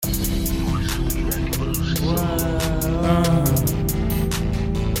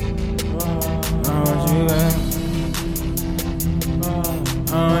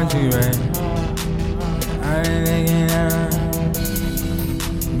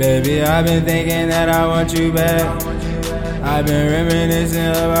Baby, I've been thinking that I want you back. I've been reminiscing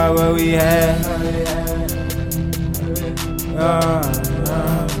about what we had.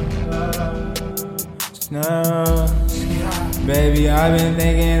 Baby, I've been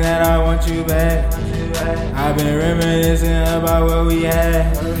thinking that I want you back. I've been reminiscing about what we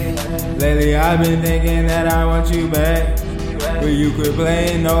had. Lately, I've been thinking that I want you back. Will you quit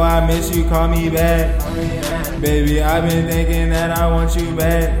playing? No, I miss you, call me back. Baby, I've been thinking that I want you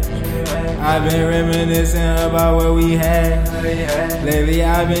back. I've been reminiscing about what we had. Lately,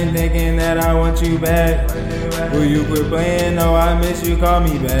 I've been thinking that I want you back. Will you quit playing? No, I miss you, call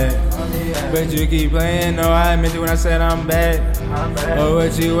me back. But you keep playing, no, I admit you when I said I'm back. Oh,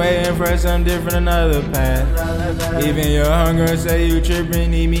 what you waiting for? Something different, another path. Even your hunger say you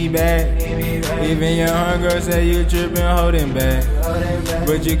tripping, need me back. Even your hunger say you tripping, holding back.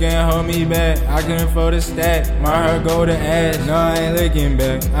 But you can't hold me back, I can afford a stack. My heart go to ash, no, I ain't looking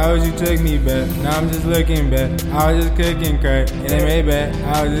back. How was you took me back, now I'm just looking back. I was just cooking crack, it ain't made back.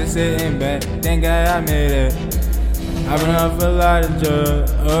 I was just sitting back, thank God I made it. I've been off a lot of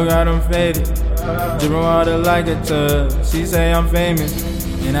drugs, oh God I'm faded. Dripping water like a tub, she say I'm famous,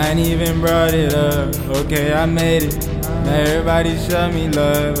 and I ain't even brought it up. Okay, I made it, now everybody show me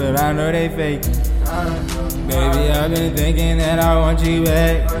love, but I know they faking. Baby, I've been thinking that I want you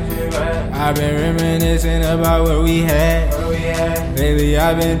back. I've been reminiscing about what we had. Lately,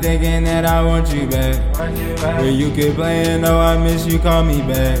 I've been thinking that I want you back. Will you keep playing? No, I miss you, call me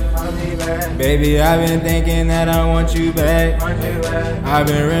back. Baby, I've been thinking that I want you back. I've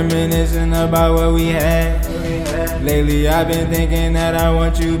been reminiscing about what we had. Lately, I've been thinking that I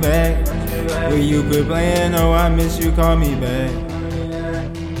want you back. Will you quit playing? No, I miss you, call me back.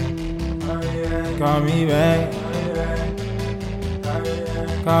 Call me back.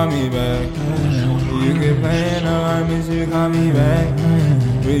 Call me back. Will you quit playing? No, I miss you, call me back.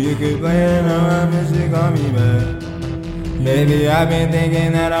 Will you quit playing? No, I miss you, call me back. Baby, I've been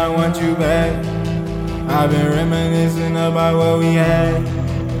thinking that I want you back. I've been reminiscing about what we had.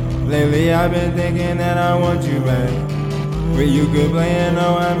 Lately, I've been thinking that I want you back. Will you quit playing?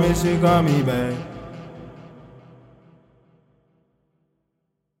 No, I miss you, call me back.